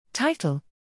Title: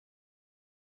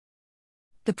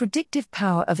 The predictive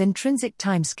power of intrinsic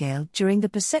timescale during the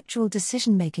perceptual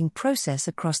decision-making process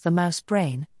across the mouse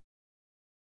brain.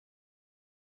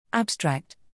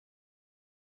 Abstract: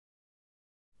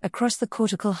 Across the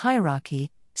cortical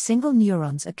hierarchy, single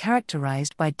neurons are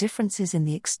characterized by differences in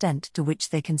the extent to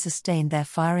which they can sustain their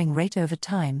firing rate over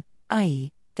time,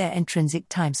 i.e., their intrinsic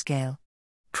timescale.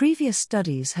 Previous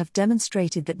studies have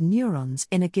demonstrated that neurons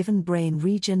in a given brain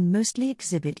region mostly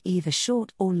exhibit either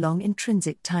short or long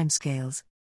intrinsic timescales.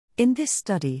 In this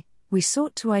study, we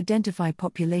sought to identify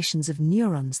populations of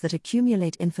neurons that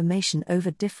accumulate information over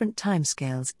different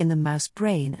timescales in the mouse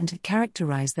brain and to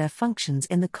characterize their functions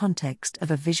in the context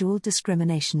of a visual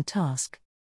discrimination task.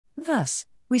 Thus,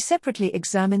 we separately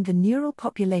examined the neural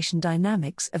population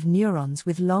dynamics of neurons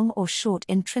with long or short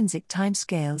intrinsic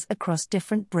timescales across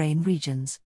different brain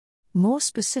regions. More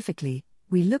specifically,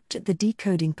 we looked at the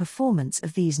decoding performance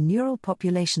of these neural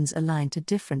populations aligned to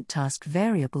different task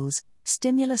variables,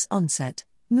 stimulus onset,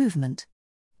 movement.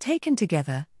 Taken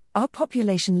together, our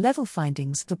population-level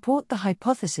findings support the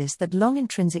hypothesis that long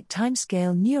intrinsic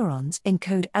timescale neurons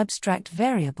encode abstract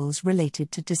variables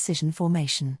related to decision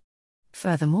formation.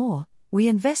 Furthermore, we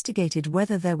investigated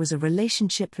whether there was a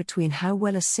relationship between how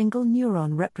well a single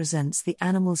neuron represents the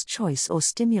animal's choice or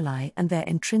stimuli and their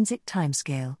intrinsic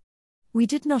timescale. We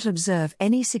did not observe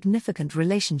any significant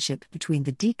relationship between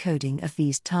the decoding of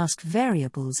these task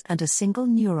variables and a single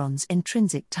neuron's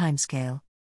intrinsic timescale.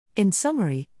 In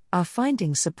summary, our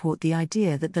findings support the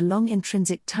idea that the long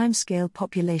intrinsic timescale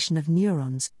population of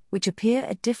neurons, which appear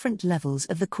at different levels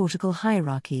of the cortical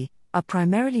hierarchy, are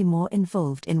primarily more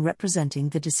involved in representing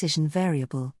the decision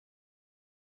variable.